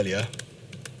out earlier,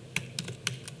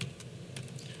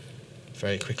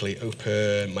 very quickly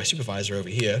open my supervisor over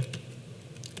here.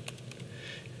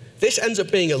 This ends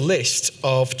up being a list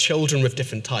of children with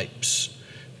different types.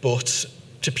 But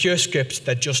to Purescript,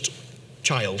 they're just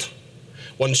child.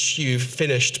 Once you've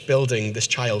finished building this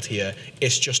child here,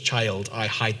 it's just child. I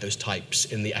hide those types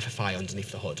in the FFI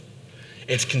underneath the hood.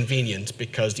 It's convenient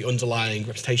because the underlying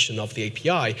representation of the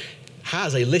API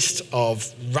has a list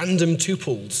of random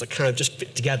tuples that kind of just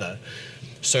fit together.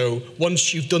 So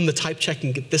once you've done the type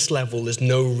checking at this level, there's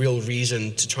no real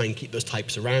reason to try and keep those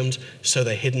types around, so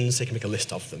they're hidden, so you can make a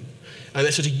list of them. And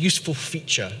it's sort of a useful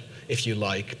feature, if you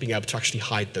like, being able to actually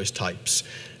hide those types.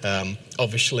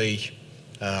 Obviously,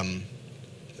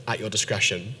 at your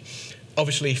discretion.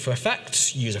 Obviously, for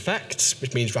effects, use effects,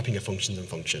 which means wrapping your functions in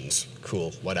functions.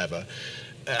 Cool, whatever.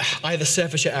 Either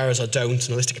surface your errors or don't.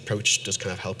 An holistic approach does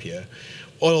kind of help here.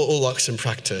 All works in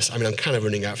practice. I mean, I'm kind of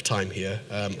running out of time here.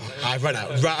 I've run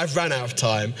out of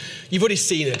time. You've already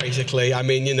seen it, basically. I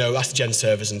mean, you know, that's the gen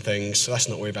servers and things, so let's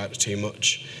not worry about it too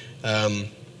much.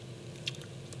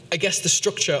 I guess the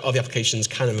structure of the application is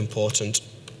kind of important.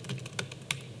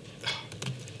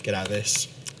 Get out of this.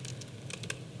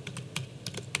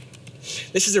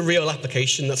 This is a real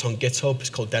application that's on GitHub. It's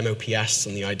called demo PS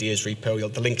on the ideas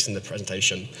repo. The link's in the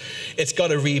presentation. It's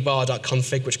got a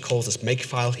rebar.config, which calls this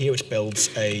makefile here, which builds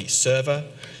a server,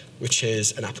 which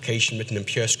is an application written in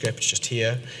Purescript, it's just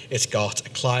here. It's got a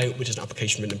client, which is an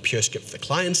application written in Purescript for the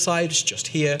client side, it's just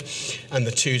here. And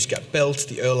the twos get built,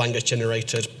 the Erlang gets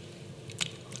generated,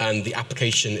 and the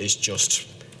application is just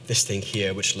this thing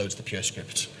here, which loads the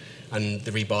Purescript. And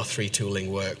the Rebar 3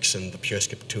 tooling works, and the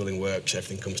Purescript tooling works,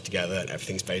 everything comes together, and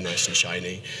everything's very nice and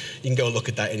shiny. You can go look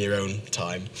at that in your own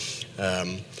time.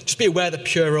 Just be aware that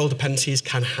Purerl dependencies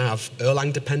can have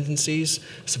Erlang dependencies.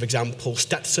 So for example,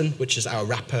 Stetson, which is our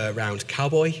wrapper around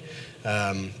cowboy,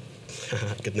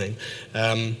 good name,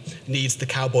 needs the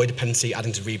cowboy dependency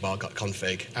adding to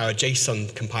rebar.config. Our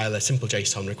JSON compiler, simple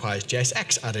JSON, requires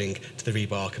JSX adding to the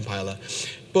rebar compiler.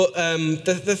 But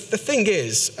the thing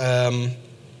is,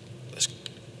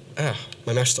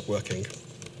 my mouse stopped working.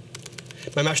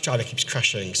 My mouse driver keeps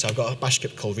crashing, so I've got a bash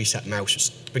script called reset mouse,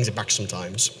 which brings it back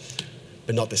sometimes,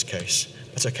 but not this case.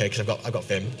 That's okay, because I've got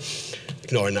Vim.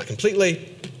 Ignoring that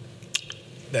completely.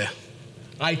 There.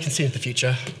 I can see into the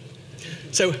future.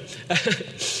 So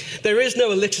there is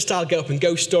no Elixir-style get up and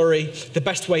go story. The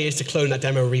best way is to clone that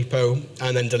demo repo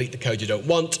and then delete the code you don't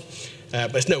want.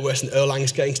 But it's no worse than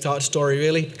Erlang's getting started story,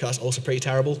 really, because that's also pretty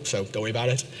terrible, so don't worry about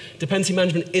it. Dependency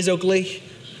management is ugly,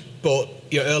 but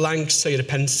your Erlang, so your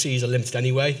dependencies are limited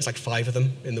anyway. There's like 5 of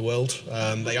them in the world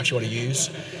that you actually want to use.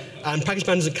 And package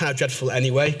management is kind of dreadful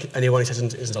anyway. Anyone who says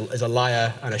is a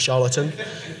liar and a charlatan.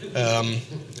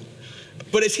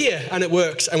 But it's here, and it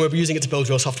works, and we're using it to build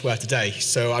real software today.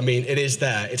 So, I mean, it is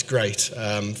there. It's great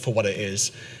for what it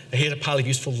is. Here's a pile of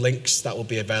useful links that will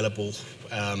be available.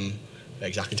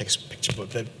 Exactly, take a picture,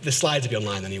 but the slides will be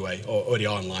online anyway, or already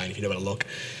are online if you know where to look.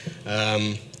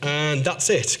 And that's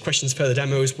it. Questions, further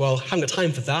demos? Well, I haven't got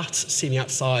time for that. See me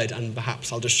outside, and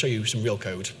perhaps I'll just show you some real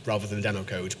code rather than demo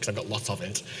code, because I've got lots of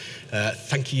it.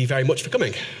 Thank you very much for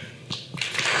coming.